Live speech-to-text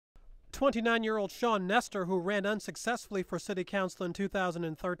29-year-old Sean Nestor, who ran unsuccessfully for city council in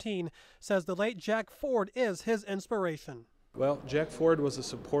 2013, says the late Jack Ford is his inspiration. Well, Jack Ford was a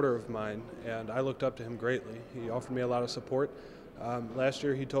supporter of mine, and I looked up to him greatly. He offered me a lot of support. Last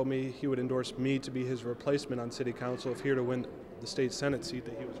year he told me he would endorse me to be his replacement on city council if he were to win the state senate seat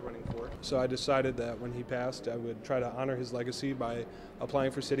that he was running for. So I decided that when he passed, I would try to honor his legacy by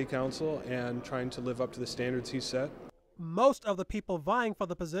applying for city council and trying to live up to the standards he set. Most of the people vying for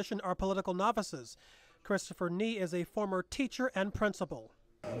the position are political novices. Christopher Nee is a former teacher and principal.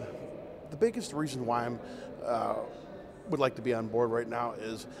 The biggest reason why I would like to be on board right now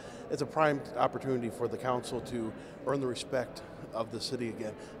is it's a prime opportunity for the council to earn the respect of the city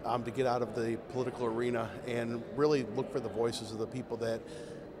again, to get out of the political arena and really look for the voices of the people that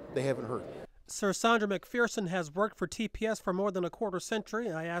they haven't heard. Sir Sandra McPherson has worked for TPS for more than a quarter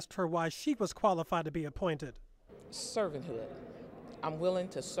century. I asked her why she was qualified to be appointed. Servanthood. I'm willing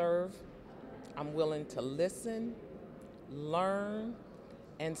to serve. I'm willing to listen, learn,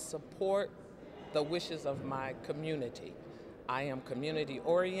 and support the wishes of my community. I am community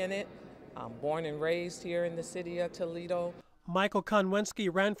oriented. I'm born and raised here in the city of Toledo. Michael Konwinski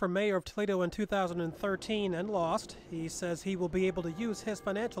ran for mayor of Toledo in 2013 and lost. He says he will be able to use his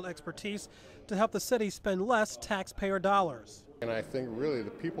financial expertise to help the city spend less taxpayer dollars. And I think really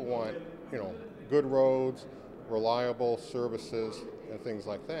the people want, good roads, reliable services, and things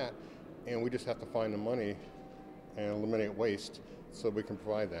like that. And we just have to find the money and eliminate waste so we can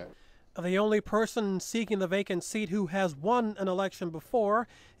provide that. The only person seeking the vacant seat who has won an election before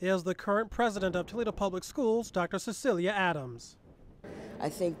is the current president of Toledo Public Schools, Dr. Cecilia Adams. I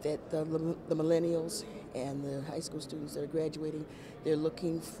think that the millennials and the high school students that are graduating, they're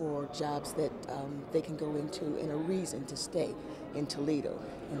looking for jobs that they can go into and a reason to stay in Toledo.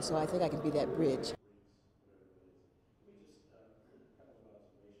 And so I think I can be that bridge.